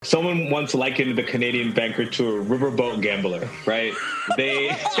someone once likened the Canadian banker to a riverboat gambler, right?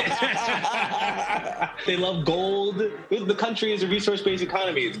 They they love gold. The country is a resource-based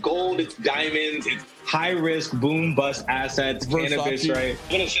economy. It's gold, it's diamonds, it's high-risk, boom-bust assets, cannabis, right? I'm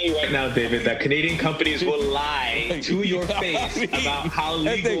going to tell you right now, David, that Canadian companies will lie to your face about how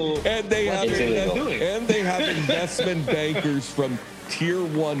legal they have investment bankers from tier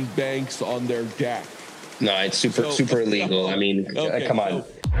 1 banks on their deck. No, it's super illegal. I mean, come on.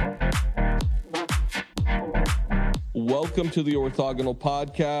 Welcome to the Orthogonal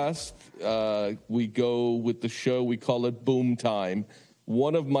Podcast. We go with the show, we call it Boom Time.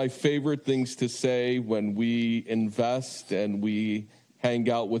 One of my favorite things to say when we invest and we hang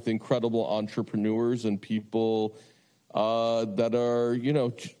out with incredible entrepreneurs and people that are,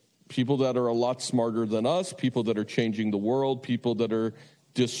 people that are a lot smarter than us, people that are changing the world, people that are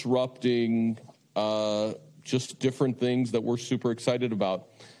disrupting just different things that we're super excited about.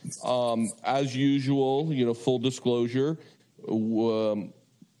 As usual, full disclosure,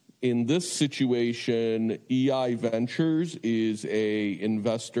 in this situation, EI Ventures is a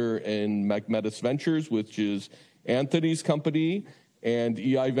investor in Magmetis Ventures, which is Anthony's company, and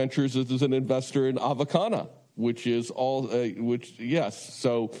EI Ventures is an investor in Avocana, which is yes.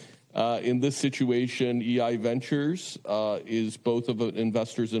 So in this situation, EI Ventures is both of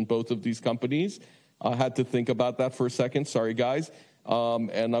investors in both of these companies. I had to think about that for a second. Sorry, guys.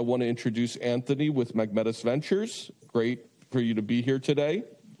 And I want to introduce Anthony with Magmetis Ventures. Great for you to be here today.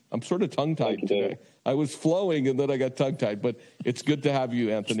 I'm sort of tongue-tied today. I was flowing and then I got tongue-tied, but it's good to have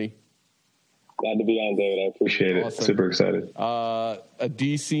you, Anthony. Glad to be on, David. I appreciate it. Awesome. Super excited. A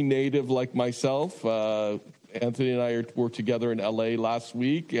DC native like myself, Anthony and I were together in LA last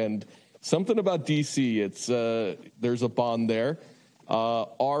week, and something about DC, it's there's a bond there.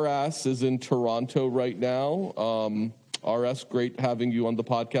 RS is in Toronto right now. RS, great having you on the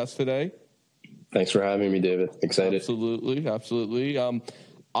podcast today. Thanks for having me, David. Excited. Absolutely.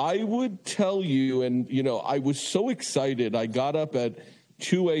 I would tell you, and I was so excited. I got up at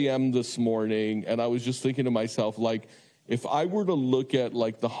 2 a.m. this morning, and I was just thinking to myself, like, if I were to look at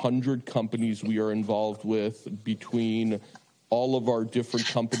like the 100 companies we are involved with between all of our different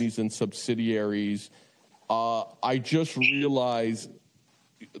companies and subsidiaries, I just realized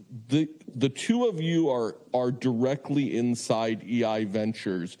the two of you are directly inside EI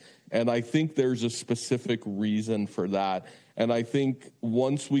Ventures, and I think there's a specific reason for that. And I think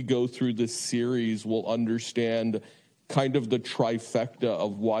once we go through this series, we'll understand kind of the trifecta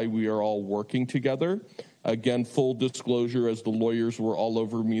of why we are all working together. Again, full disclosure, as the lawyers were all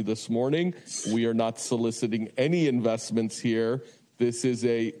over me this morning, we are not soliciting any investments here. This is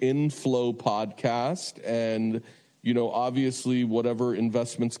a inflow podcast, and obviously whatever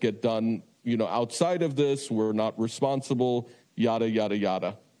investments get done, outside of this, we're not responsible, yada, yada,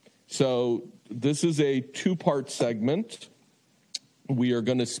 yada. So this is a two-part segment. We are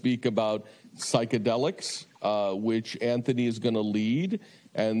going to speak about psychedelics, which Anthony is going to lead,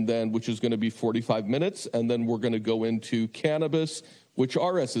 and then which is going to be 45 minutes, and then we're going to go into cannabis, which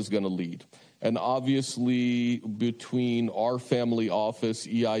RS is going to lead. And obviously, between our family office,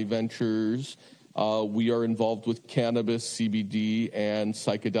 EI Ventures, we are involved with cannabis, CBD, and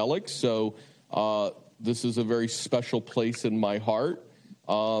psychedelics. So this is a very special place in my heart.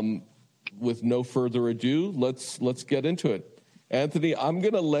 With no further ado, let's get into it. Anthony, I'm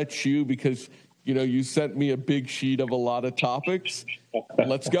going to let you, because you sent me a big sheet of a lot of topics.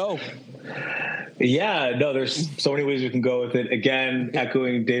 Let's go. Yeah, no, there's so many ways we can go with it. Again,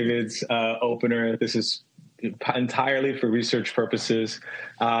 echoing David's opener, this is entirely for research purposes.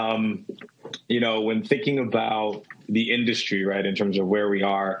 When thinking about the industry, right, in terms of where we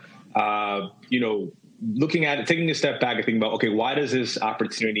are, looking at it, taking a step back and thinking about, okay, why does this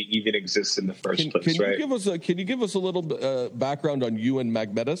opportunity even exist in the first place, right? Can you give us a little background on you and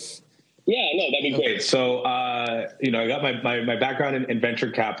Magmetis? Yeah, no, that'd be great. So, I got my background in venture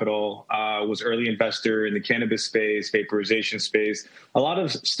capital, was early investor in the cannabis space, vaporization space, a lot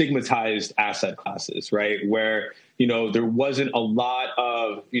of stigmatized asset classes, right? Where, there wasn't a lot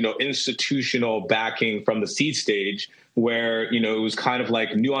of, institutional backing from the seed stage, where, it was kind of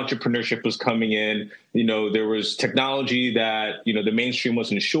like new entrepreneurship was coming in. There was technology that, the mainstream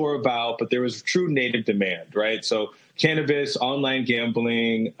wasn't sure about, but there was true native demand, right? So cannabis, online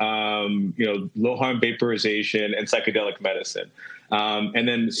gambling, low harm vaporization, and psychedelic medicine. And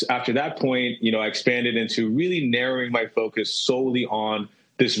then after that point, I expanded into really narrowing my focus solely on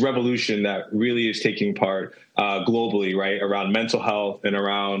this revolution that really is taking part globally, right, around mental health and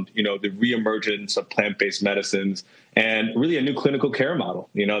around, the reemergence of plant-based medicines and really a new clinical care model,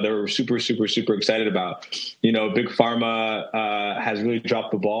 that we're super, super, super excited about. Big Pharma has really dropped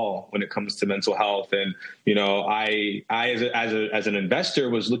the ball when it comes to mental health. And, I as an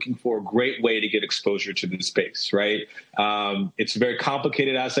investor was looking for a great way to get exposure to this space, right? It's a very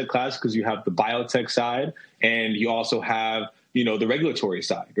complicated asset class because you have the biotech side and you also have, the regulatory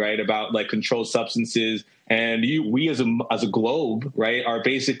side, right? About like controlled substances. And we as a globe, right, are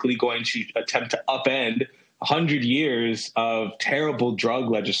basically going to attempt to upend 100 years of terrible drug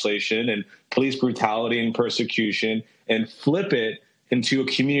legislation and police brutality and persecution and flip it into a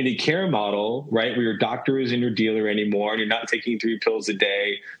community care model, right, where your doctor isn't your dealer anymore and you're not taking 3 pills a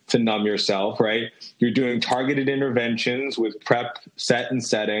day to numb yourself, right? You're doing targeted interventions with prep, set, and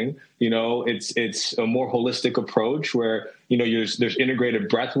setting. It's a more holistic approach where, there's integrated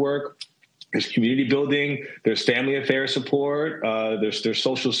breath work, there's community building, there's family affairs support, there's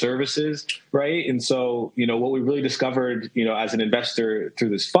social services, right? And so, what we really discovered, as an investor through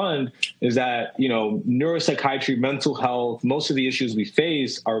this fund is that, neuropsychiatry, mental health, most of the issues we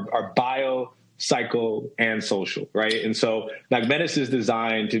face are bio, psycho, and social, right? And so Nagmetis is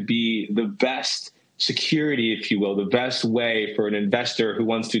designed to be the best security, if you will, the best way for an investor who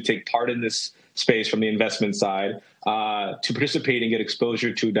wants to take part in this space from the investment side to participate and get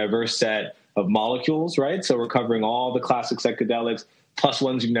exposure to a diverse set of molecules, right? So we're covering all the classic psychedelics plus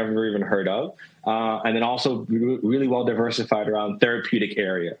ones you've never even heard of. And then also really well diversified around therapeutic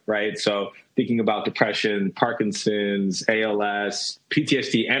area, right? So thinking about depression, Parkinson's, ALS,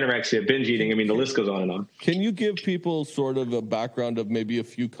 PTSD, anorexia, binge eating. I mean, the list goes on and on. Can you give people sort of a background of maybe a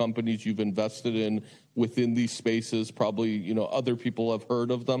few companies you've invested in within these spaces? Probably, other people have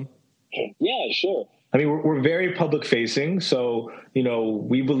heard of them. Yeah, sure. I mean, we're very public facing. So,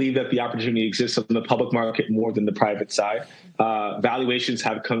 we believe that the opportunity exists on the public market more than the private side. Valuations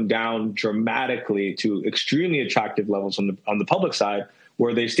have come down dramatically to extremely attractive levels on the public side,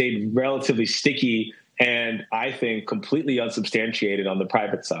 where they stayed relatively sticky and I think completely unsubstantiated on the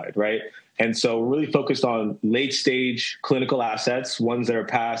private side, right? And so we're really focused on late stage clinical assets, ones that are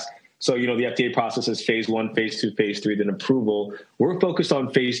past. So, the FDA process is phase 1, phase 2, phase 3, then approval. We're focused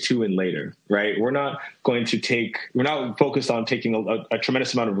on phase 2 and later, right? We're not focused on taking a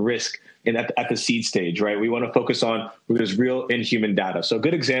tremendous amount of risk at the seed stage, right? We want to focus on where there's real inhuman data. So a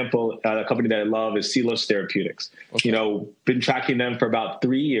good example, a company that I love is Celos Therapeutics. Okay. Been tracking them for about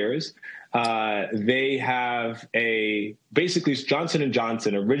 3 years. They have basically Johnson &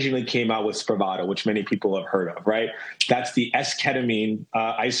 Johnson originally came out with Spravato, which many people have heard of, right? That's the S-ketamine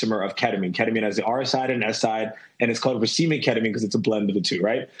isomer of ketamine. Ketamine has the R side and S side, and it's called racemic ketamine because it's a blend of the two,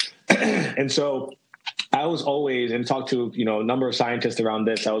 right? And so I was always, and talked to, a number of scientists around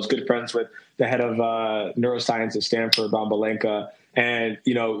this. I was good friends with the head of neuroscience at Stanford, Ron Balenka. And,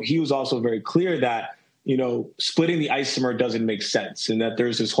 he was also very clear that, splitting the isomer doesn't make sense, and that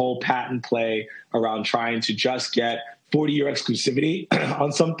there's this whole patent play around trying to just get 40-year exclusivity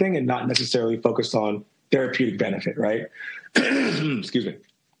on something and not necessarily focused on therapeutic benefit, right? Excuse me.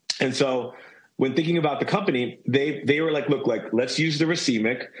 And so when thinking about the company, they were like, look, let's use the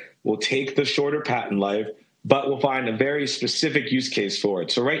racemic. We'll take the shorter patent life, but we'll find a very specific use case for it.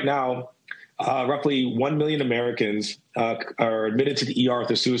 So right now, roughly 1 million Americans are admitted to the ER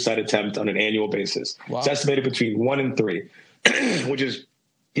with a suicide attempt on an annual basis. Wow. It's estimated between 1 and 3, which is,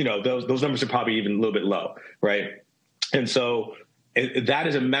 those numbers are probably even a little bit low, right? And so that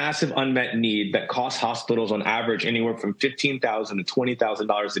is a massive unmet need that costs hospitals on average anywhere from $15,000 to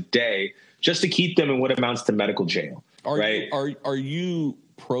 $20,000 a day just to keep them in what amounts to medical jail, right? Are you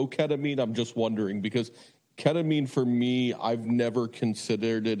pro ketamine? I'm just wondering, because ketamine, for me, I've never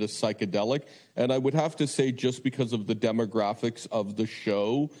considered it a psychedelic. And I would have to say, just because of the demographics of the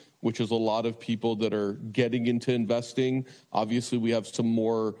show, which is a lot of people that are getting into investing. Obviously, we have some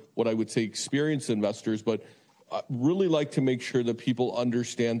more, what I would say, experienced investors, but I really like to make sure that people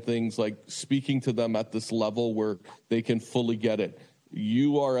understand things, like speaking to them at this level where they can fully get it.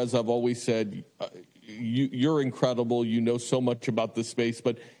 You are, as I've always said, you're incredible. You know so much about this space,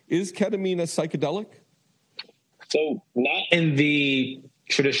 but is ketamine a psychedelic? So not in the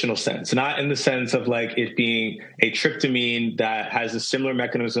traditional sense, not in the sense of like it being a tryptamine that has a similar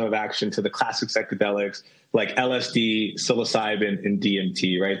mechanism of action to the classic psychedelics like LSD, psilocybin, and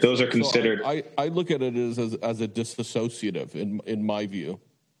DMT, right? Those are considered. So I look at it as a dissociative in my view.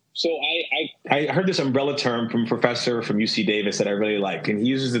 So I heard this umbrella term from a professor from UC Davis that I really like, and he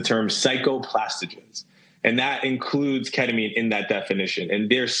uses the term psychoplastogens. And that includes ketamine in that definition. And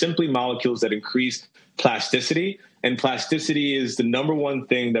they're simply molecules that increase plasticity. And plasticity is the number one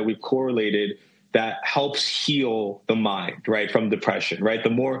thing that we've correlated that helps heal the mind, right, from depression, right? The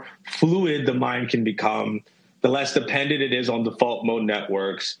more fluid the mind can become, the less dependent it is on default mode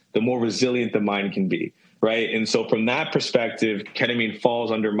networks, the more resilient the mind can be, right? And so from that perspective, ketamine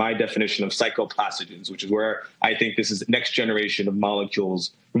falls under my definition of psychoplastogens, which is where I think this is the next generation of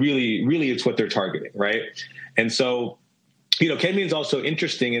molecules. Really, it's what they're targeting, right? And so, ketamine is also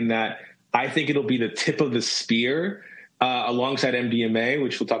interesting in that I think it'll be the tip of the spear alongside MDMA,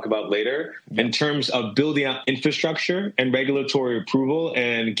 which we'll talk about later, in terms of building out infrastructure and regulatory approval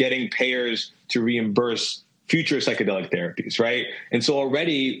and getting payers to reimburse future psychedelic therapies, right? And so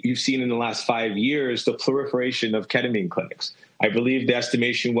already you've seen in the last 5 years the proliferation of ketamine clinics. I believe the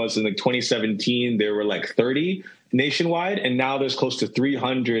estimation was in 2017, there were 30 nationwide, and now there's close to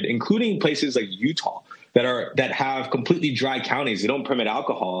 300, including places like Utah that have completely dry counties. They don't permit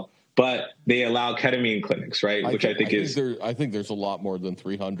alcohol, but they allow ketamine clinics, right? I think there's a lot more than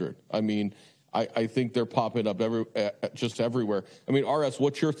 300. I mean, I think they're popping up just everywhere. I mean, RS,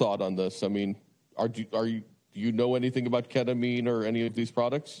 what's your thought on this? I mean, do you know anything about ketamine or any of these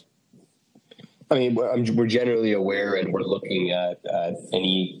products? I mean, we're generally aware, and we're looking at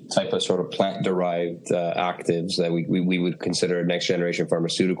any type of sort of plant-derived actives that we would consider next-generation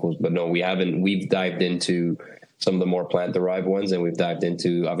pharmaceuticals. But no, we haven't. We've dived into some of the more plant-derived ones, and we've dived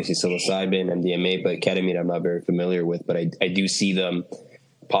into, obviously, psilocybin, MDMA, but ketamine I'm not very familiar with. But I do see them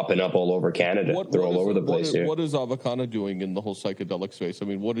popping up all over Canada. They're all over the place here. What is Avocana doing in the whole psychedelic space? I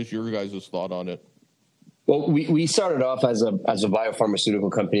mean, what is your guys' thought on it? Well, we started off as a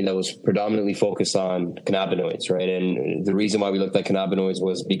biopharmaceutical company that was predominantly focused on cannabinoids, right? And the reason why we looked at cannabinoids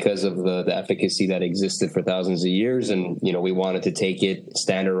was because of the efficacy that existed for thousands of years. And, we wanted to take it,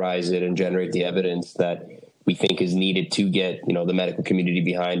 standardize it, and generate the evidence that we think is needed to get, the medical community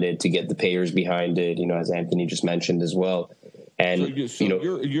behind it, to get the payers behind it, as Anthony just mentioned as well. And, so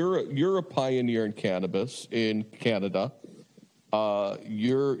you're a pioneer in cannabis in Canada.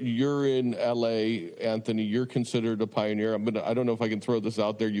 You're in LA, Anthony. You're considered a pioneer. I don't know if I can throw this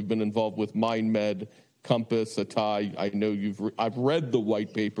out there. You've been involved with MindMed, Compass, Atai. I know I've read the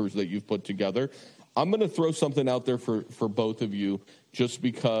white papers that you've put together. I'm going to throw something out there for both of you, just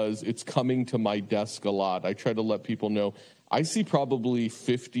because it's coming to my desk a lot. I try to let people know I see probably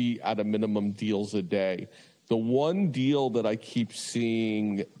 50 at a minimum deals a day. The one deal that I keep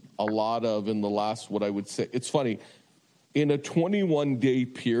seeing a lot of in the last, what I would say, it's funny, in a 21-day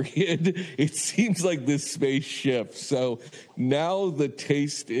period, it seems like this space shifts. So now the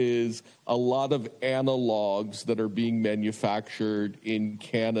taste is a lot of analogs that are being manufactured in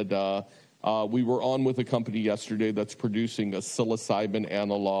Canada. We were on with a company yesterday that's producing a psilocybin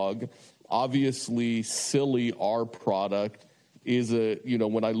analog. Obviously, Silly, our product, is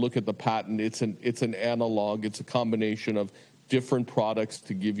when I look at the patent, it's an analog. It's a combination of different products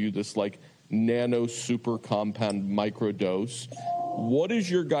to give you this nano super compound microdose. What is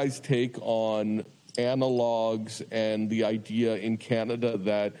your guys' take on analogs and the idea in Canada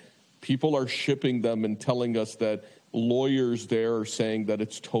that people are shipping them and telling us that lawyers there are saying that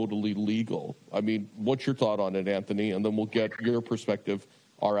it's totally legal? I mean, what's your thought on it, Anthony? And then we'll get your perspective,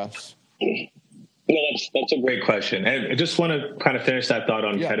 RS. That's a great question. And I just want to kind of finish that thought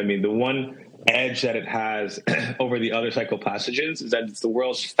on ketamine. The one edge that it has over the other psychoplastogens is that it's the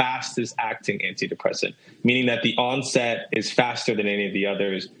world's fastest acting antidepressant, meaning that the onset is faster than any of the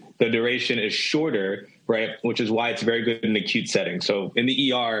others. The duration is shorter, right? Which is why it's very good in acute settings. So in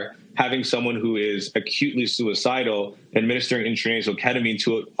the ER, having someone who is acutely suicidal, administering intranasal ketamine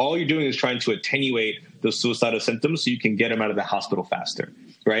to it, all you're doing is trying to attenuate those suicidal symptoms so you can get them out of the hospital faster,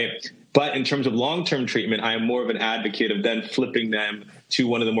 right? But in terms of long-term treatment, I am more of an advocate of then flipping them to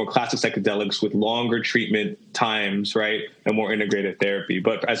one of the more classic psychedelics with longer treatment times, right, and more integrated therapy.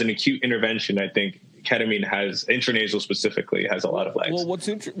 But as an acute intervention, I think ketamine has, intranasal specifically, has a lot of legs. Well, what's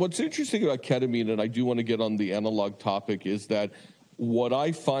interesting about ketamine, and I do want to get on the analog topic, is that what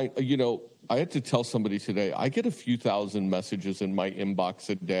I find, I had to tell somebody today, I get a few thousand messages in my inbox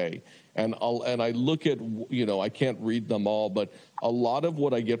a day. And I look at, I can't read them all, but a lot of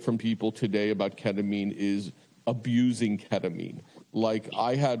what I get from people today about ketamine is abusing ketamine. Like,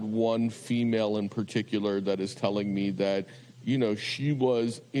 I had one female in particular that is telling me that, she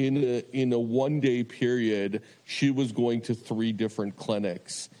was in a one-day period, she was going to 3 different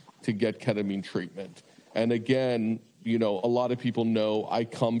clinics to get ketamine treatment. And again, a lot of people know I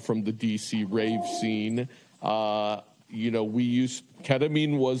come from the DC rave scene.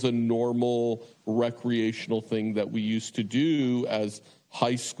 Ketamine was a normal recreational thing that we used to do as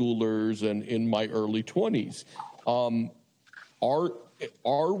high schoolers and in my early 20s.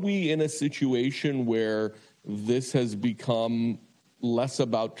 Are we in a situation where this has become less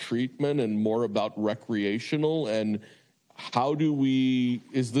about treatment and more about recreational? And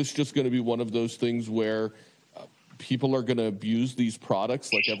is this just going to be one of those things where people are going to abuse these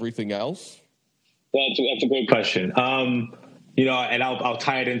products like everything else? Well, that's a great question. And I'll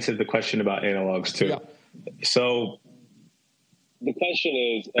tie it into the question about analogs too. Yeah. So the question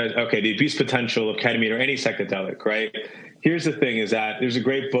is, the abuse potential of ketamine or any psychedelic, right? Here's the thing: is that there's a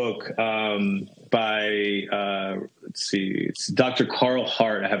great book by it's Dr. Carl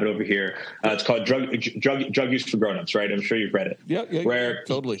Hart. I have it over here. It's called Drug Use for Grownups, right? I'm sure you've read it. Yeah,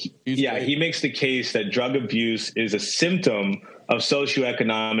 totally. He makes the case that drug abuse is a symptom of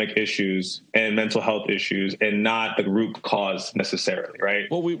socioeconomic issues and mental health issues, and not the root cause necessarily, right?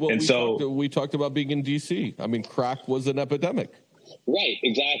 Well, we talked about being in D.C. I mean, crack was an epidemic. Right,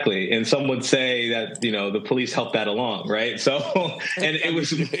 exactly. And some would say that, the police helped that along, right? So, and it was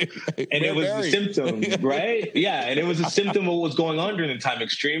the symptom, right? Yeah, and it was a symptom of what was going on during the time: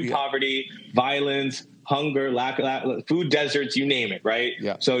 extreme poverty, violence, hunger, lack of food deserts, you name it, right?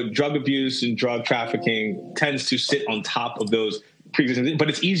 Yeah. So drug abuse and drug trafficking tends to sit on top of those pre-existing, but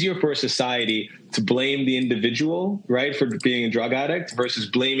it's easier for a society to blame the individual, right, for being a drug addict versus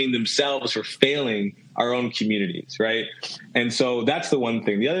blaming themselves for failing our own communities, right? And so that's the one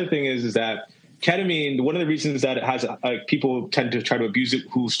thing. The other thing is that ketamine, one of the reasons that it has people tend to try to abuse it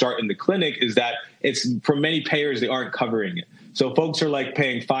who start in the clinic is that it's, for many payers, they aren't covering it. So folks are like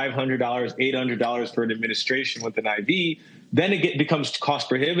paying $500, $800 for an administration with an IV. Then it becomes cost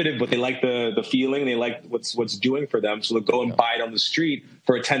prohibitive, but they like the feeling, they like what's doing for them, so they'll go and buy it on the street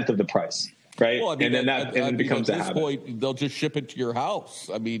for a tenth of the price, right? Well, I mean, and then it becomes a habit. At this point, they'll just ship it to your house.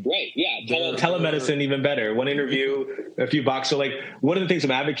 I mean, right? Yeah, telemedicine even better. One interview, a few boxes. So, like, one of the things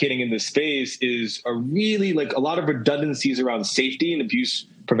I'm advocating in this space is a really a lot of redundancies around safety and abuse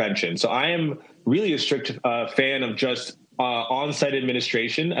prevention. So I am really a strict fan of just on-site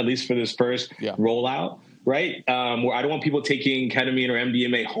administration, at least for this first rollout. Right. Where I don't want people taking ketamine or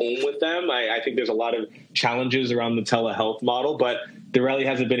MDMA home with them. I think there's a lot of challenges around the telehealth model, but there really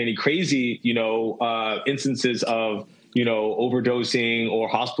hasn't been any crazy, instances of, overdosing or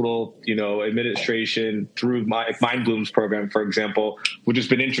hospital, administration through Mind Bloom's program, for example, which has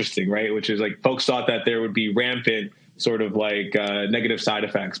been interesting, right? Which is like folks thought that there would be rampant sort of negative side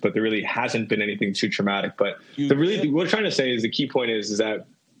effects, but there really hasn't been anything too traumatic. But what we're trying to say is the key point is that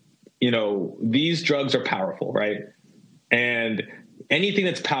these drugs are powerful, right? And anything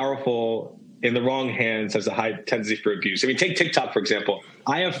that's powerful in the wrong hands has a high tendency for abuse. I mean, take TikTok, for example.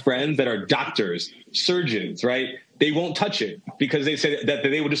 I have friends that are doctors, surgeons, right? They won't touch it because they say that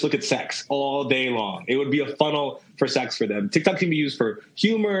they would just look at sex all day long. It would be a funnel for sex for them. TikTok can be used for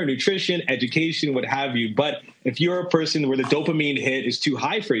humor, nutrition, education, what have you. But if you're a person where the dopamine hit is too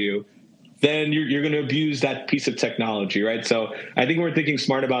high for you, then you're going to abuse that piece of technology, right? So I think we're thinking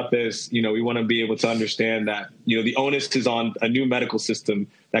smart about this. We want to be able to understand that, the onus is on a new medical system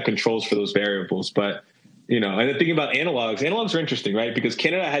that controls for those variables. But, and then thinking about analogs are interesting, right? Because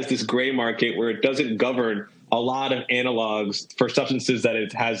Canada has this gray market where it doesn't govern a lot of analogs for substances that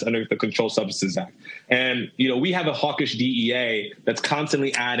it has under the Controlled Substances Act. And, we have a hawkish DEA that's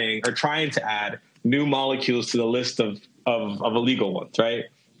constantly adding or trying to add new molecules to the list of illegal ones, right?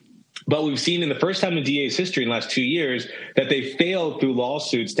 But we've seen in the first time in DEA's history in the last 2 years that they failed through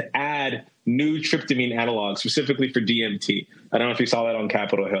lawsuits to add new tryptamine analogs, specifically for DMT. I don't know if you saw that on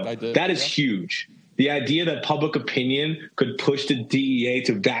Capitol Hill. I did. That is huge. The idea that public opinion could push the DEA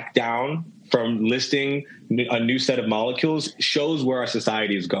to back down from listing a new set of molecules shows where our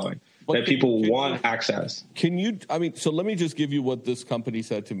society is going, that people want access. So let me just give you what this company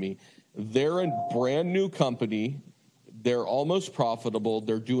said to me. They're a brand new company. They're almost profitable.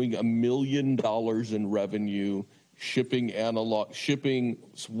 They're doing $1 million in revenue, shipping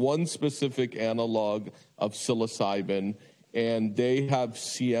one specific analog of psilocybin, and they have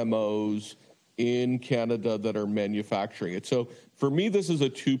CMOs in Canada that are manufacturing it. So for me, this is a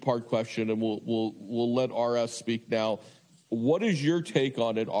two-part question, and we'll let RS speak now. What is your take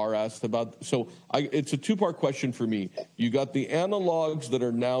on it, RS? It's a two-part question for me. You got the analogs that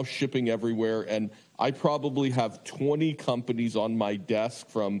are now shipping everywhere, and I probably have 20 companies on my desk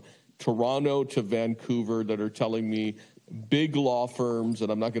from Toronto to Vancouver that are telling me, big law firms, and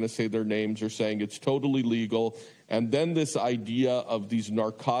I'm not going to say their names, are saying it's totally legal. And then this idea of these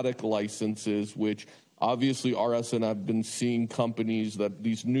narcotic licenses, which obviously RS and I have been seeing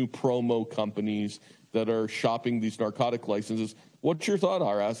these new promo companies that are shopping these narcotic licenses. What's your thought,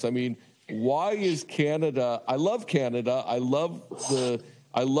 RS? I mean, why is Canada? I love Canada. I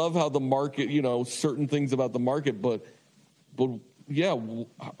love how the market, certain things about the market, but yeah,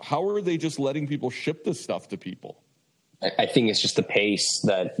 how are they just letting people ship this stuff to people? I think it's just the pace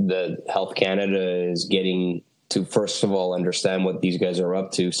that the Health Canada is getting to, first of all, understand what these guys are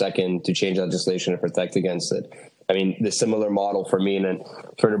up to. Second, to change legislation to protect against it. I mean, the similar model for me, and then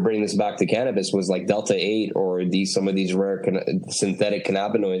to bring this back to cannabis, was like Delta-8 or some of these rare synthetic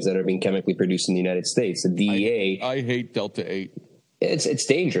cannabinoids that are being chemically produced in the United States. The DEA. I hate Delta-8. It's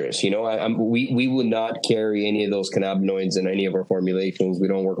dangerous. We would not carry any of those cannabinoids in any of our formulations. We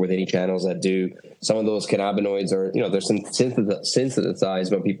don't work with any channels that do. Some of those cannabinoids are, they're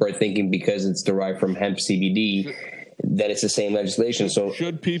synthesized, but people are thinking because it's derived from hemp CBD that it's the same legislation. So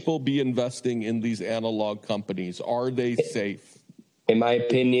should people be investing in these analog companies? Are they safe? In my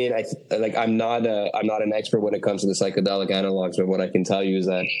opinion, I'm not an expert when it comes to the psychedelic analogs, but what I can tell you is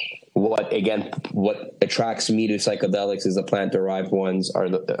that what attracts me to psychedelics is the plant-derived ones are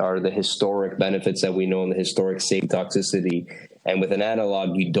the historic benefits that we know and the historic safe toxicity. And with an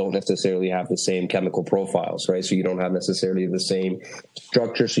analog, you don't necessarily have the same chemical profiles, right? So you don't have necessarily the same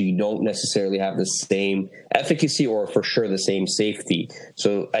structure, so you don't necessarily have the same efficacy or for sure the same safety.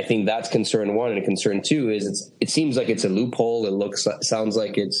 So I think that's concern one. And concern two is it seems like it's a loophole. Sounds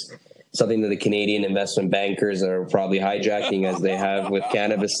like it's something that the Canadian investment bankers are probably hijacking as they have with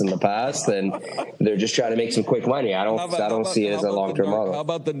cannabis in the past, and they're just trying to make some quick money. I don't see it as a long-term model. How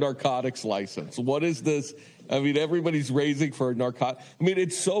about the narcotics license? What is this? I mean, everybody's raising for a narcotic. I mean,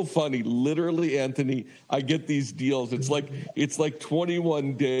 it's so funny. Literally, Anthony, I get these deals. It's like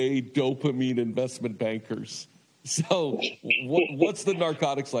 21-day dopamine investment bankers. So what's the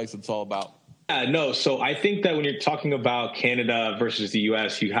narcotics license all about? Yeah, no. So I think that when you're talking about Canada versus the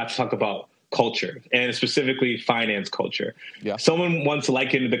U.S., you have to talk about culture, and specifically finance culture. Yeah. Someone once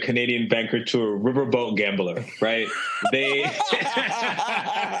likened the Canadian banker to a riverboat gambler, right? They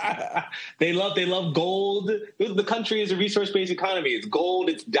love gold. The country is a resource-based economy. It's gold,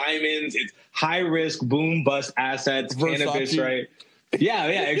 it's diamonds, it's high-risk, boom-bust assets, Versace. Cannabis, right? Yeah,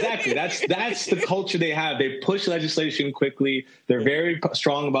 exactly. That's the culture they have. They push legislation quickly. They're very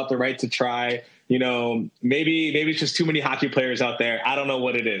strong about the right to try. Maybe it's just too many hockey players out there. I don't know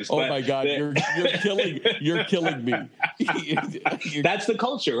what it is. Oh my God, you're killing me. That's the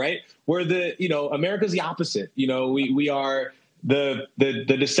culture, right? Where America's the opposite. We are the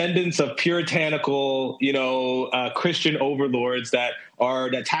descendants of puritanical, Christian overlords that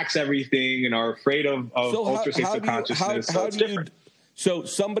tax everything and are afraid of ultra states of consciousness. So it's different. So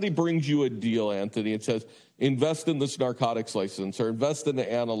somebody brings you a deal, Anthony, and says, invest in this narcotics license or invest in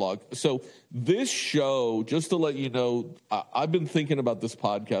the analog. So this show, just to let you know, I've been thinking about this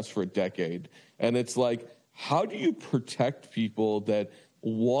podcast for a decade. And it's like, how do you protect people that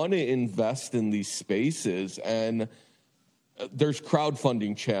want to invest in these spaces? And there's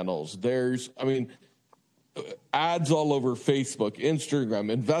crowdfunding channels. There's ads all over Facebook, Instagram,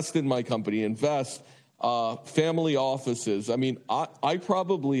 invest in my company, invest. Family offices. I mean, I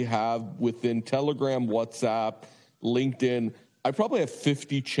probably have within Telegram, WhatsApp, LinkedIn, I probably have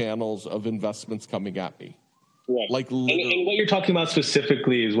 50 channels of investments coming at me. Right. And what you're talking about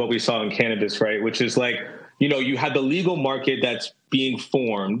specifically is what we saw in cannabis, right? Which is you had the legal market that's being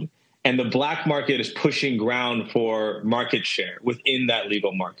formed and the black market is pushing ground for market share within that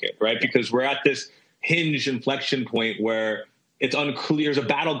legal market, right? Because we're at this hinge inflection point where it's unclear, there's a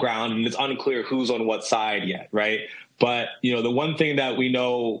battleground and it's unclear who's on what side yet, right? But, the one thing that we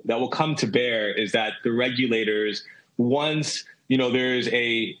know that will come to bear is that the regulators, once, there is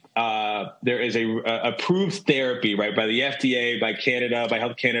a approved therapy, right, by the FDA, by Canada, by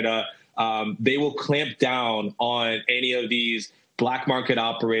Health Canada, they will clamp down on any of these black market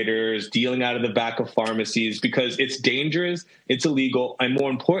operators dealing out of the back of pharmacies because it's dangerous, it's illegal, and more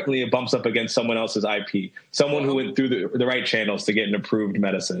importantly, it bumps up against someone else's IP, someone who went through the right channels to get an approved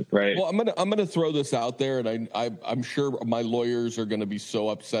medicine, right? Well, I'm gonna throw this out there, and I'm sure my lawyers are gonna be so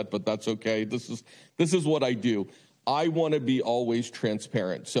upset, but that's okay. This is what I do. I want to be always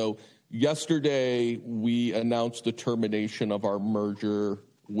transparent. So yesterday we announced the termination of our merger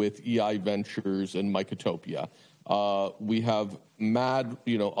with EI Ventures and Mycotopia. We have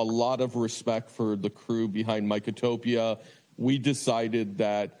a lot of respect for the crew behind Mycotopia. We decided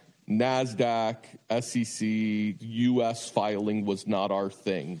that NASDAQ, SEC, U.S. filing was not our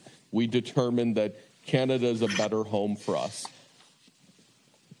thing. We determined that Canada is a better home for us.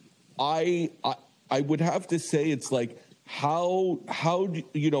 I would have to say it's like, how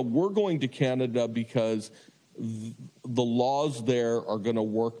we're going to Canada because the laws there are going to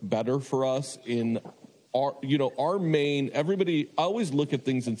work better for us in our main, everybody, I always look at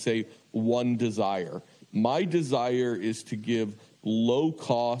things and say one desire. My desire is to give low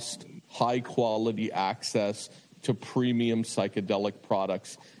cost, high quality access to premium psychedelic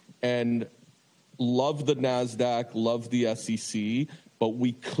products, and love the NASDAQ, love the SEC, but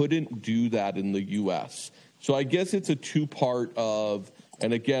we couldn't do that in the US. So I guess it's a two-part of,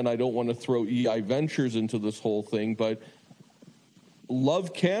 and again, I don't want to throw EI Ventures into this whole thing, but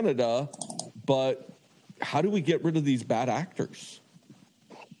love Canada, but how do we get rid of these bad actors?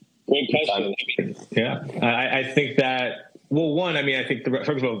 Great question. Yeah, I think that, well, one, I mean, I think, first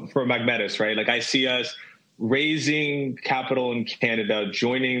of all, for Magmetis, right? Like, I see us raising capital in Canada,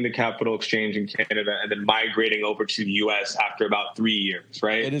 joining the capital exchange in Canada, and then migrating over to the U.S. after about 3 years,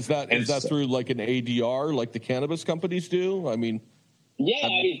 right? And is that through like an ADR, like the cannabis companies do? I mean, yeah,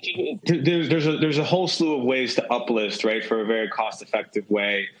 there's a whole slew of ways to uplist, right, for a very cost-effective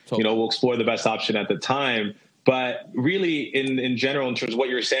way. Totally. We'll explore the best option at the time. But really, in general, in terms of what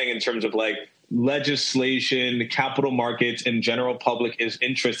you're saying, in terms of like legislation, capital markets, and general public is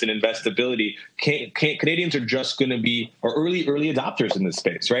interest in investability, Canadians are just going to be early adopters in this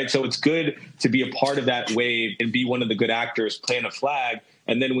space, right? So it's good to be a part of that wave and be one of the good actors, plant a flag.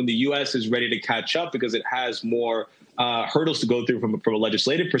 And then when the U.S. is ready to catch up because it has more hurdles to go through from a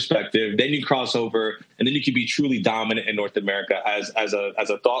legislative perspective, then you cross over, and then you can be truly dominant in North America as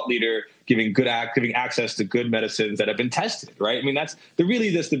a thought leader, giving access to good medicines that have been tested, right? I mean, that's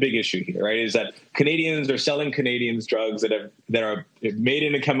the big issue here, right? Is that Canadians are selling Canadians drugs that are made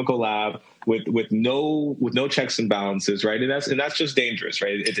in a chemical lab with no checks and balances, right? And that's just dangerous,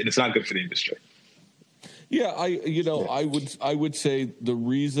 right? It's not good for the industry. Yeah, I would say the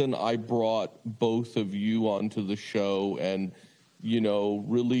reason I brought both of you onto the show, and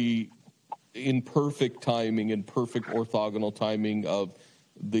really in perfect timing and perfect orthogonal timing of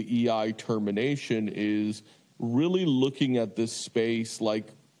the EI termination, is really looking at this space. Like,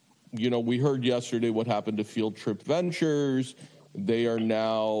 we heard yesterday what happened to Field Trip Ventures. They are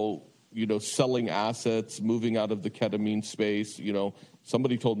now selling assets, moving out of the ketamine space.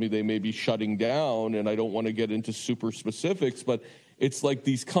 Somebody told me they may be shutting down, and I don't want to get into super specifics, but it's like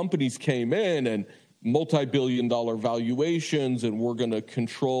these companies came in and multi-billion-dollar valuations, and we're going to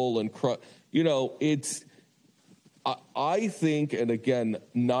control and I think, and again,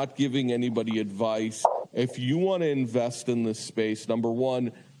 not giving anybody advice, if you want to invest in this space, number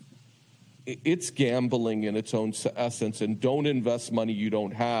one, it's gambling in its own essence, and don't invest money you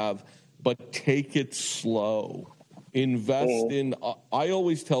don't have, but take it slow. Invest in, I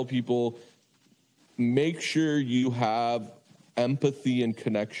always tell people, make sure you have empathy and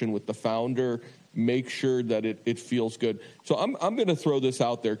connection with the founder. Make sure that it feels good. So I'm going to throw this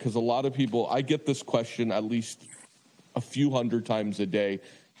out there because a lot of people, I get this question at least a few hundred times a day.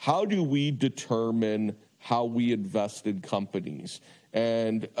 How do we determine how we invest in companies?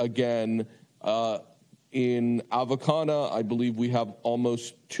 And again, in Avocana, I believe we have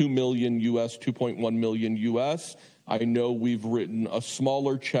almost $2 million US, 2.1 million US. I know we've written a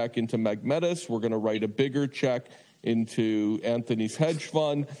smaller check into Magmetis. We're going to write a bigger check into Anthony's hedge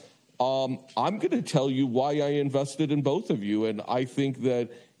fund. I'm going to tell you why I invested in both of you. And I think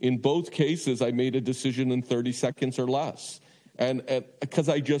that in both cases, I made a decision in 30 seconds or less. And because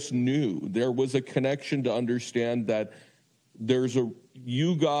I just knew there was a connection to understand that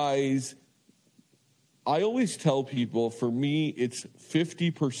you guys, I always tell people, for me, it's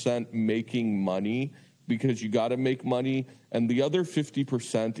 50% making money, because you got to make money. And the other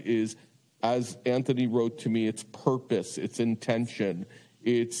 50% is, as Anthony wrote to me, it's purpose, it's intention.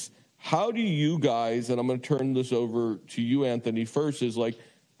 It's how do you guys, and I'm going to turn this over to you, Anthony, first, is like,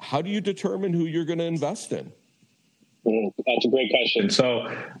 how do you determine who you're going to invest in? That's a great question. So,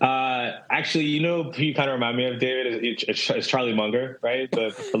 actually, who you kind of remind me of, David, is Charlie Munger, right?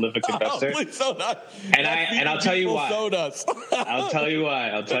 The prolific investor. I'll tell you why.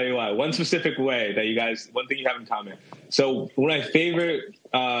 I'll tell you why. One specific way that one thing you have in common. So, one of my favorite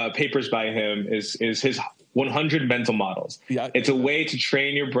papers by him is his 100 mental models. Yeah. It's a way to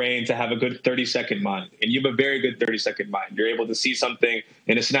train your brain to have a good 30-second mind. And you have a very good 30-second mind. You're able to see something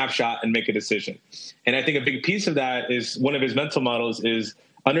in a snapshot and make a decision. And I think a big piece of that is one of his mental models is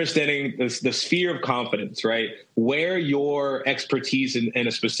understanding the sphere of confidence, right? Where your expertise in a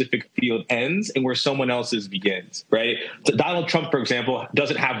specific field ends and where someone else's begins, right? So Donald Trump, for example,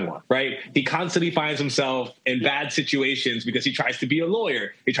 doesn't have one, right? He constantly finds himself in bad situations because he tries to be a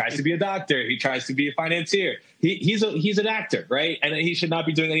lawyer, he tries to be a doctor, he tries to be a financier. He's an actor, right? And he should not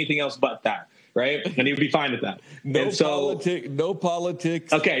be doing anything else but that. right? And he would be fine with that. No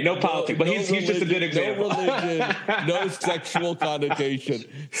politics. Okay, no politics, but he's just a good example. No religion, no sexual connotation.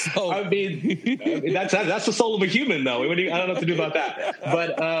 So I mean, that's the soul of a human, though. I don't know what to do about that.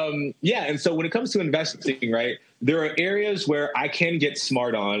 But yeah, and so when it comes to investing, right, there are areas where I can get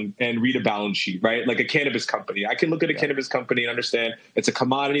smart on and read a balance sheet, right? Like a cannabis company. I can look at a cannabis company and understand it's a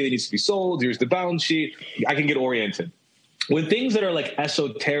commodity that needs to be sold. Here's the balance sheet. I can get oriented. When things that are like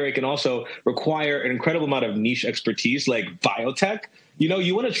esoteric and also require an incredible amount of niche expertise, like biotech,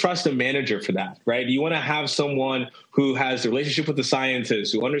 you want to trust a manager for that, right? You want to have someone who has the relationship with the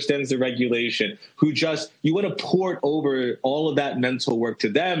scientists, who understands the regulation, you want to port over all of that mental work to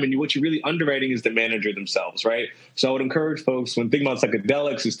them. And what you're really underwriting is the manager themselves, right? So I would encourage folks when thinking about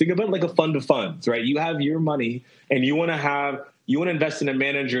psychedelics is think about it like a fund of funds, right? You have your money and you want to invest in a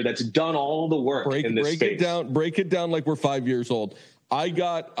manager that's done all the work in this space. Break it down like we're 5 years old. I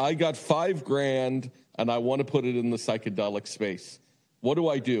got $5,000 and I want to put it in the psychedelic space. What do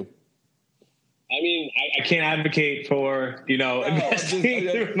I do? I mean, I can't advocate for, investing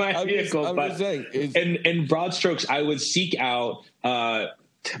through my vehicle. In broad strokes, I would seek out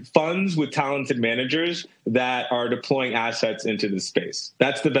funds with talented managers that are deploying assets into the space.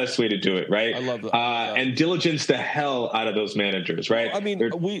 That's the best way to do it, right? I love that. And diligence the hell out of those managers, right? I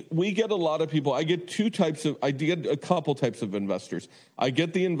mean, we get a lot of people. I get a couple types of investors. I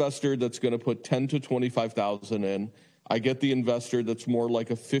get the investor that's going to put $10,000 to $25,000 in. I get the investor that's more like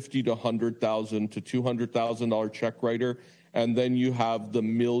a $50,000 to $100,000 to $200,000 check writer, and then you have the $1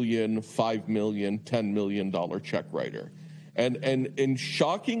 million, $5 million, $10 million check writer. And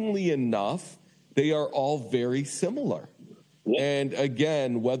shockingly enough, they are all very similar. Yeah. And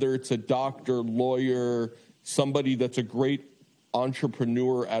again, whether it's a doctor, lawyer, somebody that's a great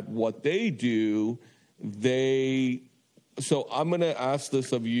entrepreneur at what they do, so I'm going to ask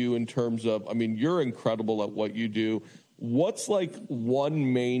this of you in terms of, I mean, you're incredible at what you do. What's like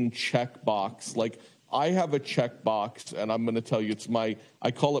one main checkbox? Like I have a checkbox and I'm going to tell you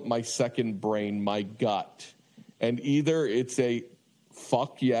I call it my second brain, my gut. And either it's a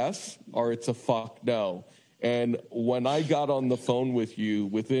fuck yes or it's a fuck no. And when I got on the phone with you,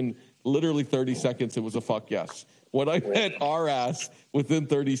 within literally 30 seconds, it was a fuck yes. When I met our ass, within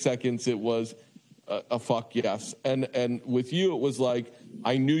 30 seconds, it was a fuck yes. And with you, it was like,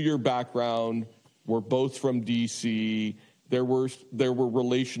 I knew your background. We're both from DC. There were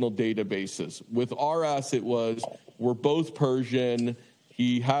relational databases. With our ass, it was, we're both Persian.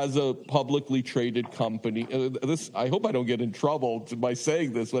 He has a publicly traded company. I hope I don't get in trouble by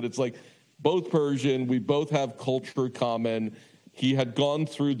saying this, but it's like both Persian. We both have culture common. He had gone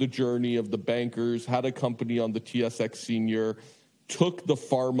through the journey of the bankers, had a company on the TSX Senior, took the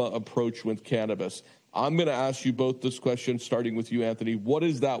pharma approach with cannabis. I'm going to ask you both this question, starting with you, Anthony. What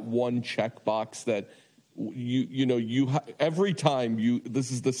is that one checkbox that every time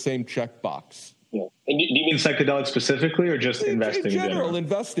this is the same checkbox? Yeah. And do you mean psychedelics specifically, or just investing? In general,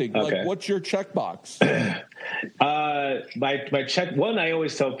 investing. Okay. Like, what's your checkbox? My check. One, I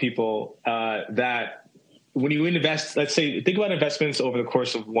always tell people that when you invest, let's say, think about investments over the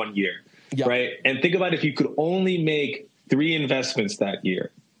course of 1 year, right? And think about if you could only make 3 investments that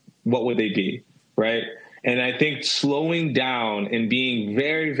year, what would they be, right? And I think slowing down and being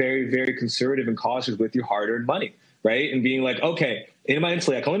very, very, very conservative and cautious with your hard-earned money, right? And being like, okay, in my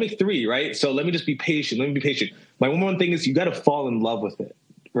intellect, I can only make 3, right? So let me just be patient. My one thing is you got to fall in love with it,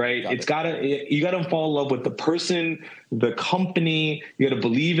 right? You got to fall in love with the person, the company. You got to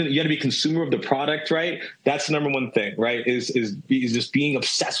believe in it. You got to be a consumer of the product, right? That's the number one thing, right? Is just being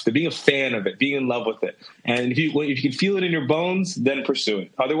obsessed with it, being a fan of it, being in love with it. And if you can feel it in your bones, then pursue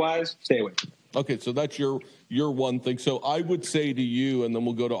it. Otherwise, stay away. Okay, so that's your one thing. So I would say to you, and then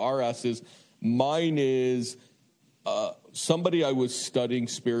we'll go to our asses, mine is somebody I was studying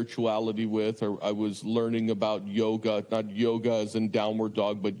spirituality with, or I was learning about yoga, not yoga as in downward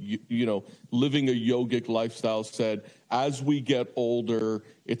dog, but, living a yogic lifestyle, said, as we get older,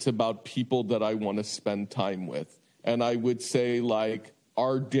 it's about people that I want to spend time with. And I would say, like,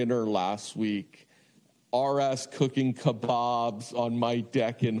 our dinner last week, our ass cooking kebabs on my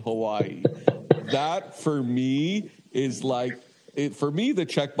deck in Hawaii. That, for me, is like, for me, the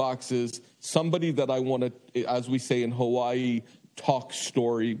checkbox is somebody that I want to, as we say in Hawaii, talk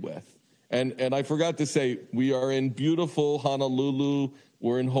story with. And I forgot to say, we are in beautiful Honolulu.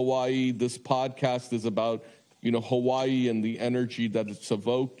 We're in Hawaii. This podcast is about, Hawaii and the energy that it's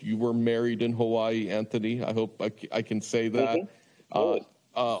evoked. You were married in Hawaii, Anthony. I hope I can say that. Mm-hmm.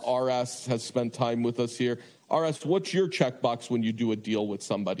 Our ass has spent time with us here. RS, what's your checkbox when you do a deal with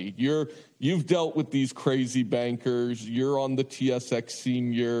somebody? You've dealt with these crazy bankers. You're on the TSX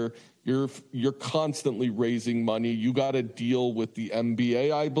Senior. You're constantly raising money. You got a deal with the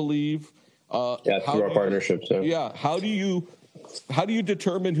MBA, I believe. Through our partnerships. Yeah. How do you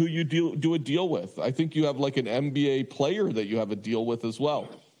determine who you do a deal with? I think you have like an MBA player that you have a deal with as well.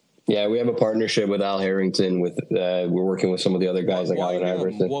 Yeah, we have a partnership with Al Harrington. We're working with some of the other guys like Alan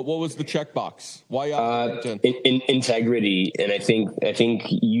Iverson. What was the checkbox? Why Al Harrington? Integrity, and I think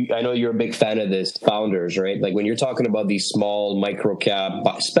I know you're a big fan of this. Founders, right? Like when you're talking about these small micro cap,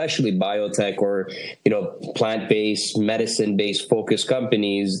 especially biotech or plant-based, medicine-based focused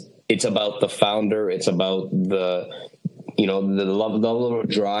companies, it's about the founder. It's about the level of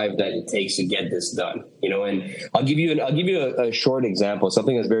drive that it takes to get this done, and I'll give you a short example,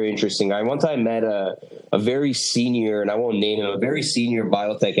 something that's very interesting. I one time met a very senior, and I won't name him, a very senior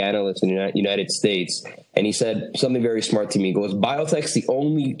biotech analyst in the United States. And he said something very smart to me. He goes, biotech's the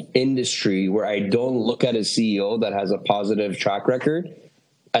only industry where I don't look at a CEO that has a positive track record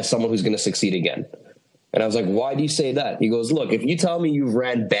as someone who's going to succeed again. And I was like, why do you say that? He goes, look, if you tell me you've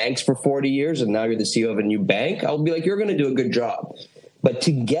ran banks for 40 years and now you're the CEO of a new bank, I'll be like, you're going to do a good job. But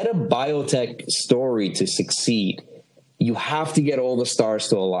to get a biotech story to succeed, you have to get all the stars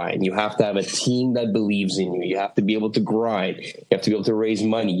to align. You have to have a team that believes in you. You have to be able to grind. You have to be able to raise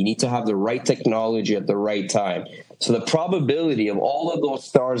money. You need to have the right technology at the right time. So the probability of all of those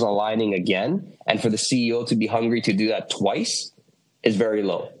stars aligning again and for the CEO to be hungry to do that twice is very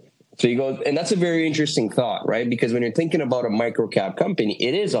low. So you go, and that's a very interesting thought, right? Because when you're thinking about a micro cap company,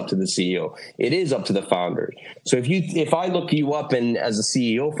 it is up to the CEO. It is up to the founder. So if I look you up and as a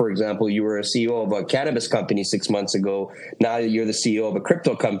CEO, for example, you were a CEO of a cannabis company 6 months ago, now you're the CEO of a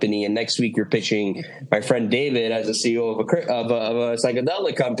crypto company, and next week you're pitching my friend David as a CEO of a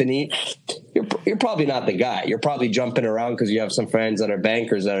psychedelic company, you're probably not the guy. You're probably jumping around because you have some friends that are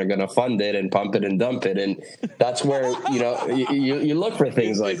bankers that are going to fund it and pump it and dump it. And that's where, you look for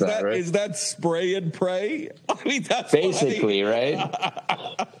things like that, right? Is that spray and pray? I mean, that's basically, right?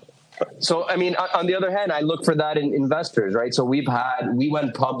 So, I mean, on the other hand, I look for that in investors, right? So we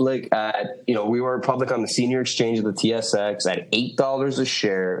went public we were public on the senior exchange of the TSX at $8 a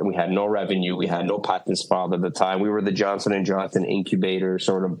share, and we had no revenue. We had no patents filed at the time. We were the Johnson & Johnson incubator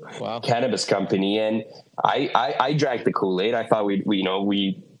sort of cannabis company. And I drank the Kool-Aid. I thought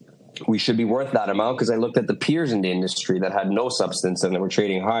we should be worth that amount because I looked at the peers in the industry that had no substance and they were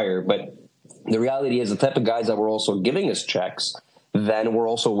trading higher. But the reality is the type of guys that were also giving us checks then were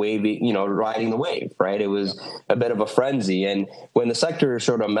also riding the wave, right? It was a bit of a frenzy. And when the sector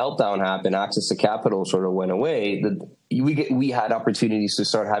sort of meltdown happened, access to capital sort of went away, we had opportunities to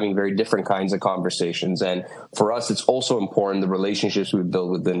start having very different kinds of conversations. And for us, it's also important the relationships we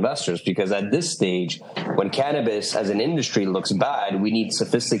build with the investors, because at this stage, when cannabis as an industry looks bad, we need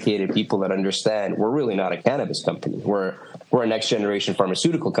sophisticated people that understand we're really not a cannabis company. We're a next generation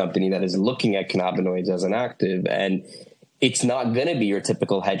pharmaceutical company that is looking at cannabinoids as an active. And it's not going to be your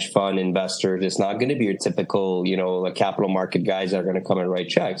typical hedge fund investors. It's not going to be your typical, capital market guys that are going to come and write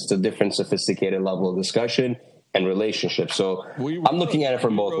checks. It's a different sophisticated level of discussion and relationship. So I'm looking at it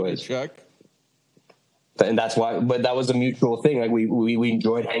from both ways. And that's why, but that was a mutual thing. Like we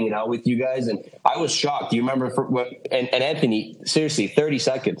enjoyed hanging out with you guys. And I was shocked. Do you remember and Anthony, seriously, 30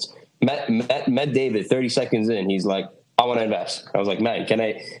 seconds, met David 30 seconds in. He's like, I want to invest. I was like, man,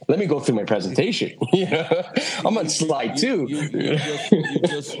 let me go through my presentation. I'm on slide 2.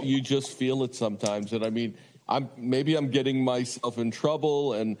 You just feel it sometimes. And I mean, I'm getting myself in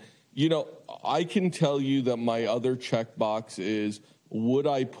trouble. And, I can tell you that my other checkbox is, would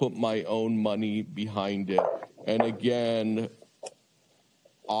I put my own money behind it? And again,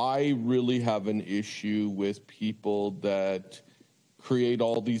 I really have an issue with people that create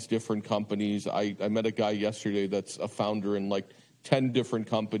all these different companies. I met a guy yesterday that's a founder in like 10 different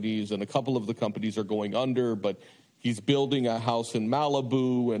companies, and a couple of the companies are going under, but he's building a house in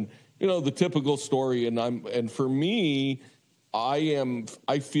Malibu, and the typical story. And for me,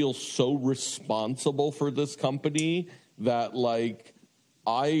 I feel so responsible for this company that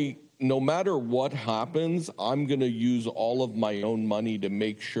no matter what happens, I'm going to use all of my own money to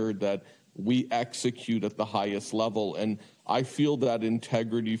make sure that we execute at the highest level. And I feel that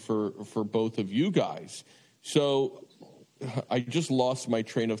integrity for both of you guys. So I just lost my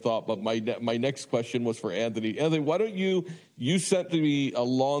train of thought, but my next question was for Anthony. Anthony, why don't you sent me a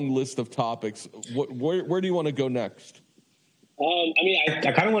long list of topics. Where do you want to go next?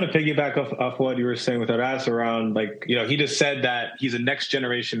 I kind of want to piggyback off what you were saying with Aras around, he just said that he's a next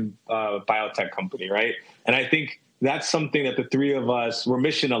generation biotech company, right? And I think that's something that the three of us were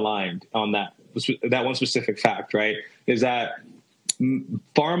mission aligned on that. that one specific fact, right, is that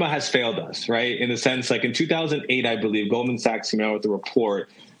pharma has failed us, right? In the sense, like in 2008, I believe Goldman Sachs came out with a report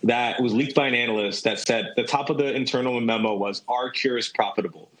that was leaked by an analyst that said the top of the internal memo was "Our cure is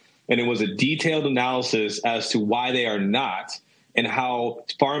profitable," and it was a detailed analysis as to why they are not and how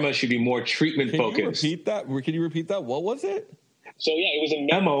pharma should be more treatment focused. Can you repeat that? What was it? So yeah, it was a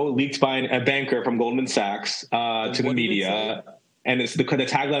memo leaked by a banker from Goldman Sachs to the media. And it's the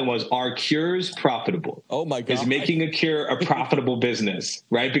tagline was, "Our cure's profitable." Oh my God. Is making a cure a profitable business,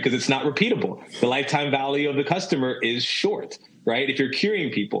 right? Because it's not repeatable. The lifetime value of the customer is short, right? If you're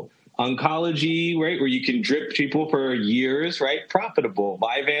curing people. Oncology, right, where you can drip people for years, right? Profitable.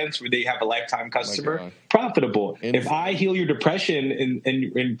 Vyvanse, where they have a lifetime customer, profitable. If I heal your depression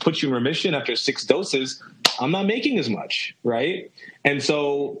and put you in remission after 6 doses, I'm not making as much, right? And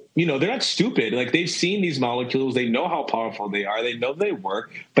so, they're not stupid. Like, they've seen these molecules. They know how powerful they are. They know they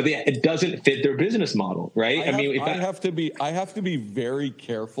work, but it doesn't fit their business model, right? I have to be very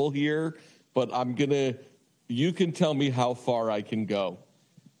careful here, but you can tell me how far I can go.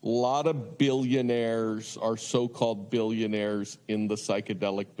 A lot of billionaires are so-called billionaires in the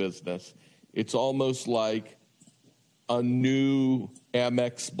psychedelic business. It's almost like a new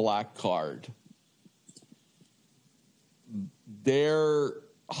Amex Black Card. They're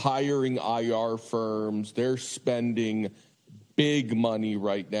hiring IR firms. They're spending big money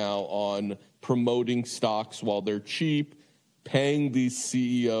right now on promoting stocks while they're cheap, paying these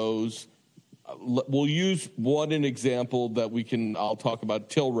CEOs. We'll use an example that I'll talk about,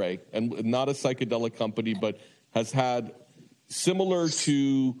 Tilray, and not a psychedelic company, but has had similar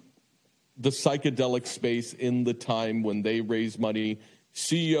to the psychedelic space in the time when they raise money,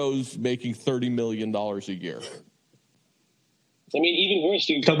 CEOs making $30 million a year. I mean, even worse.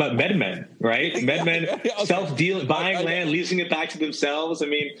 Talk about MedMen, right? MedMen self-deal, buying land, leasing it back to themselves. I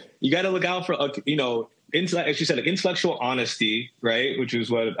mean, you got to look out for, as you said, like intellectual honesty, right? Which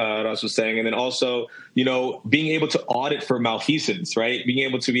is what Ross was saying. And then also, being able to audit for malfeasance, right? Being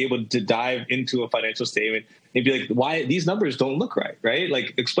able to dive into a financial statement and be like, why these numbers don't look right, right?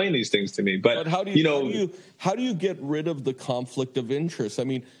 Like, explain these things to me. But how do you get rid of the conflict of interest? I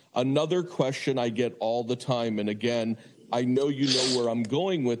mean, another question I get all the time, and again, I know you know where I'm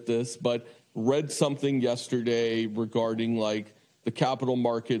going with this, but read something yesterday regarding like the capital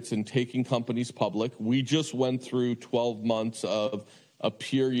markets and taking companies public. We just went through 12 months of a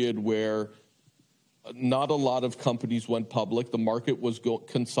period where not a lot of companies went public. The market was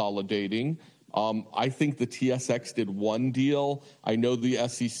consolidating. I think the TSX did one deal. I know the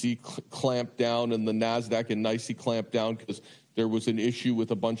SEC clamped down and the NASDAQ and NYSE clamped down because there was an issue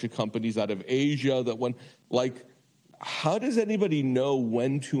with a bunch of companies out of Asia that went like, how does anybody know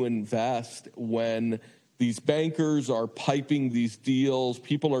when to invest when these bankers are piping these deals,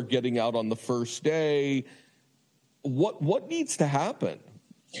 people are getting out on the first day? What needs to happen?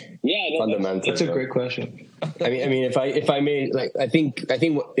 Yeah, fundamentally, that's a great question. I mean, if I may, like, I think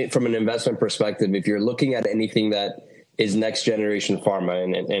from an investment perspective, if you're looking at anything that is next generation pharma,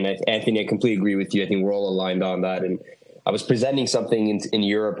 and Anthony, I completely agree with you. I think we're all aligned on that. And I was presenting something in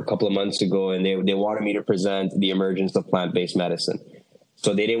Europe a couple of months ago, and they wanted me to present the emergence of plant-based medicine.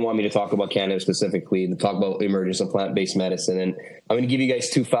 So they didn't want me to talk about cannabis specifically, to talk about the emergence of plant-based medicine. And I'm going to give you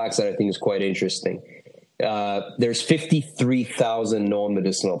guys 2 facts that I think is quite interesting. There's 53,000 known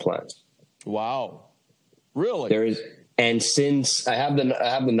medicinal plants. Wow. Really? There is. And since I have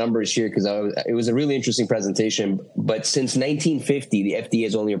the numbers here because it was a really interesting presentation, but since 1950, the FDA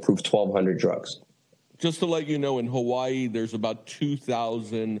has only approved 1,200 drugs. Just to let you know, in Hawaii, there's about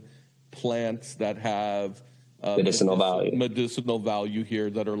 2,000 plants that have medicinal value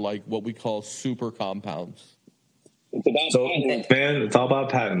here that are like what we call super compounds. It's all about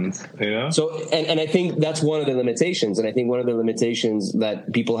patents, So, and I think that's one of the limitations. And I think one of the limitations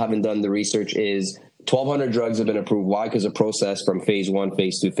that people haven't done the research is 1,200 drugs have been approved. Why? Because the process from phase 1,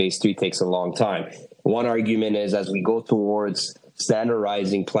 phase 2, phase 3 takes a long time. One argument is as we go towards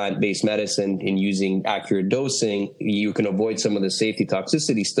standardizing plant-based medicine and using accurate dosing, you can avoid some of the safety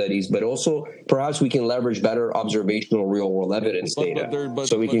toxicity studies, but also perhaps we can leverage better observational real-world evidence data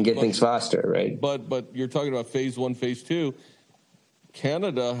so we can get things faster, right? But you're talking about phase 1, phase 2.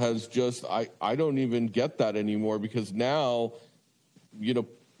 Canada has just, I don't even get that anymore because now,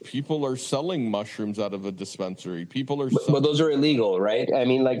 people are selling mushrooms out of a dispensary. People are but those are illegal, right? I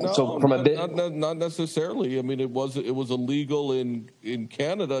mean, like, no, so from not necessarily. I mean, it was illegal in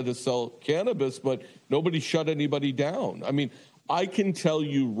Canada to sell cannabis, but nobody shut anybody down. I mean, I can tell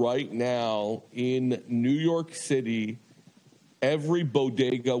you right now in New York City, every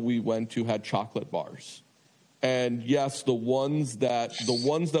bodega we went to had chocolate bars. And yes, the ones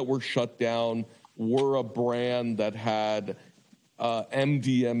that were shut down were a brand that had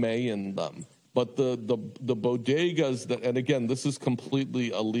MDMA in them. But the bodegas that, and again, this is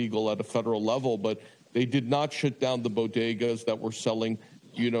completely illegal at a federal level, but they did not shut down the bodegas that were selling,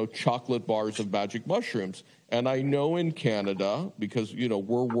 chocolate bars of magic mushrooms. And I know in Canada, because,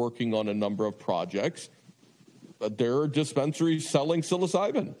 we're working on a number of projects, there are dispensaries selling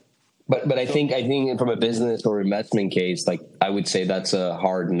psilocybin. But I think from a business or investment case, like I would say that's a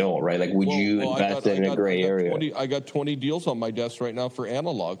hard no, right? Like, would you invest in a gray area? I got 20 deals on my desk right now for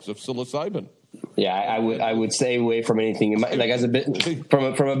analogs of psilocybin. Yeah, I would stay away from anything. Like as a bit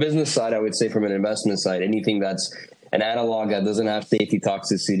from a business side, I would say from an investment side, anything that's an analog that doesn't have safety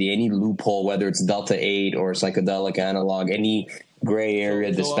toxicity, any loophole, whether it's Delta 8 or psychedelic analog, any gray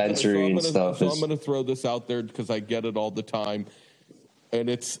area dispensary and stuff. So I'm going to throw this out there because I get it all the time. And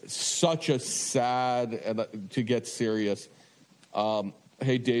it's such a sad, and to get serious.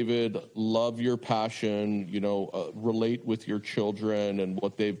 Hey, David, love your passion, relate with your children and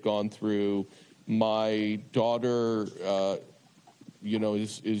what they've gone through. My daughter,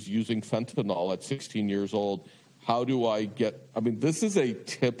 is using fentanyl at 16 years old. How do I get, this is a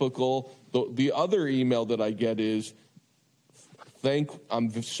typical, the other email that I get is,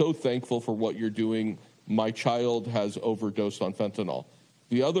 I'm so thankful for what you're doing. My child has overdosed on fentanyl.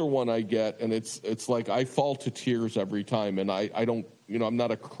 The other one I get, and it's like I fall to tears every time, and I don't, I'm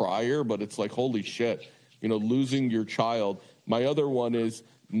not a crier, but it's like, holy shit, losing your child. My other one is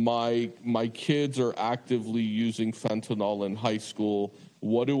my kids are actively using fentanyl in high school.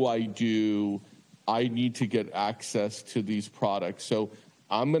 What do I do? I need to get access to these products. So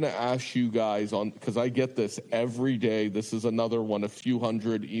I'm going to ask you guys because I get this every day. This is another one, a few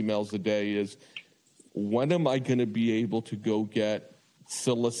hundred emails a day is, when am I going to be able to go get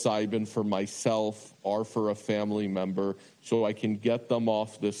psilocybin for myself or for a family member so I can get them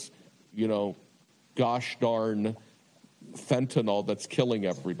off this, gosh darn fentanyl that's killing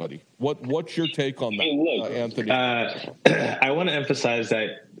everybody? What's your take on that, Anthony? I want to emphasize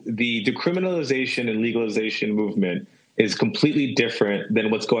that the decriminalization and legalization movement is completely different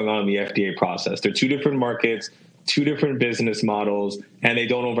than what's going on in the FDA process. They're two different markets, two different business models, and they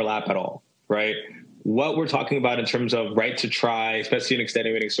don't overlap at all, right? What we're talking about in terms of right to try, especially in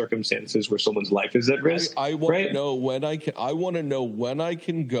extenuating circumstances where someone's life is at risk. I want to know when I can. I want to know when I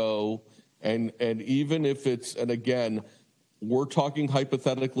can go, and even if it's, and again, we're talking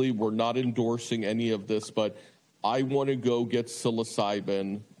hypothetically. We're not endorsing any of this, but I want to go get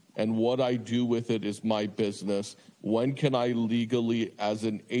psilocybin, and what I do with it is my business. When can I legally, as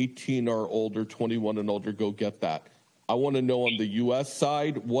an 18 or older, 21 and older, go get that? I want to know on the U.S.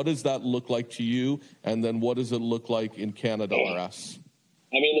 side, what does that look like to you? And then what does it look like in Canada or us?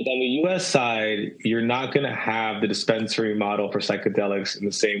 Look, on the U.S. side, you're not going to have the dispensary model for psychedelics in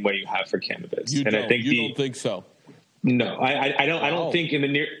the same way you have for cannabis. You don't think so? No, I don't. I don't think in the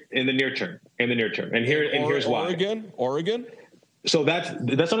near term. And here's why. Oregon. So that's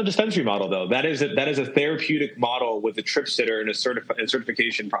not a dispensary model, though. That is a therapeutic model with a trip sitter and a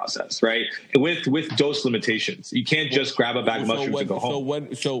certification process, right? With dose limitations. You can't just grab a bag of mushrooms and go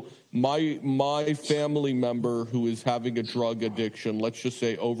home. So my family member who is having a drug addiction, let's just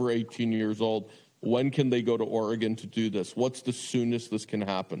say over 18 years old, when can they go to Oregon to do this? What's the soonest this can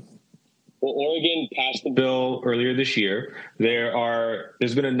happen? Well, Oregon passed the bill earlier this year.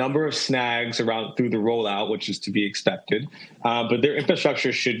 There's been a number of snags through the rollout, which is to be expected. But their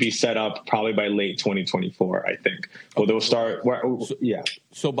infrastructure should be set up probably by late 2024, I think. Well, they'll start.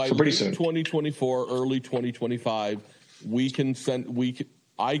 So by late 2024, early 2025,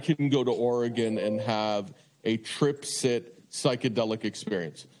 I can go to Oregon and have a trip sit psychedelic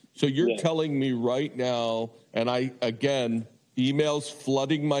experience. So you're telling me right now, and emails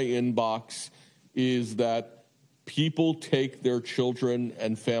flooding my inbox, is that people take their children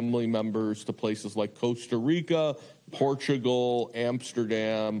and family members to places like Costa Rica, Portugal,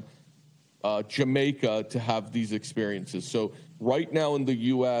 Amsterdam, Jamaica to have these experiences. So right now in the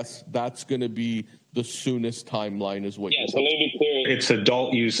U.S., that's going to be the soonest timeline is what you're so let me be clear. It's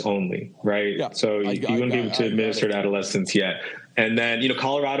adult use only, right? Yeah. So you wouldn't be able to administer to adolescents yet. And then,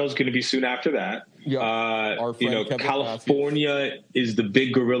 Colorado's going to be soon after that. Yeah. California is the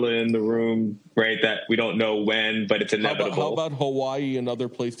big gorilla in the room, right? That we don't know when, but it's inevitable. How about Hawaii and other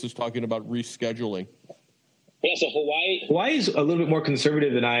places talking about rescheduling? Yeah, so Hawaii is a little bit more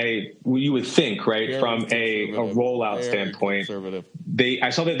conservative than you would think, right? Very from a rollout standpoint. I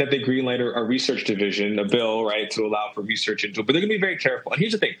saw that they greenlighted a research division, a bill, right, to allow for research into it. But they're going to be very careful. And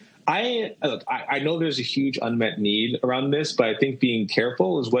here's the thing: I know there's a huge unmet need around this, but I think being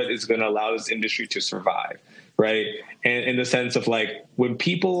careful is what is going to allow this industry to survive. right? And in the sense of like when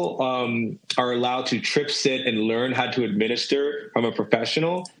people are allowed to trip, sit, and learn how to administer from a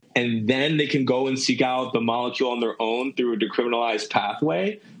professional, and then they can go and seek out the molecule on their own through a decriminalized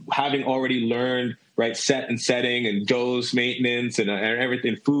pathway, having already learned, right, set and setting and dose maintenance and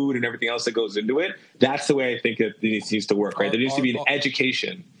everything, food and everything else that goes into it. That's the way I think it needs to work, right? There needs to be an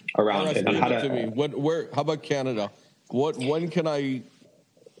education around it. On how to, how about Canada? When can I?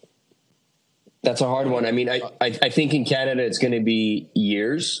 That's a hard one. I mean, I think in Canada it's going to be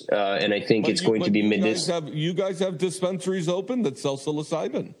years, and I think it's going to be mid. You guys have dispensaries open that sell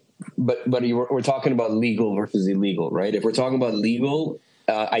psilocybin. But we're talking about legal versus illegal, right? If we're talking about legal,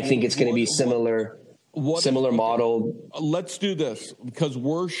 I think it's going to be similar model. Let's do this because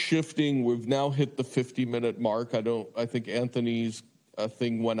we're shifting. We've now hit the 50-minute mark. I think Anthony's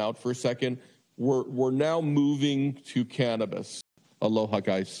thing went out for a second. We're now moving to cannabis. Aloha,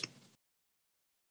 guys.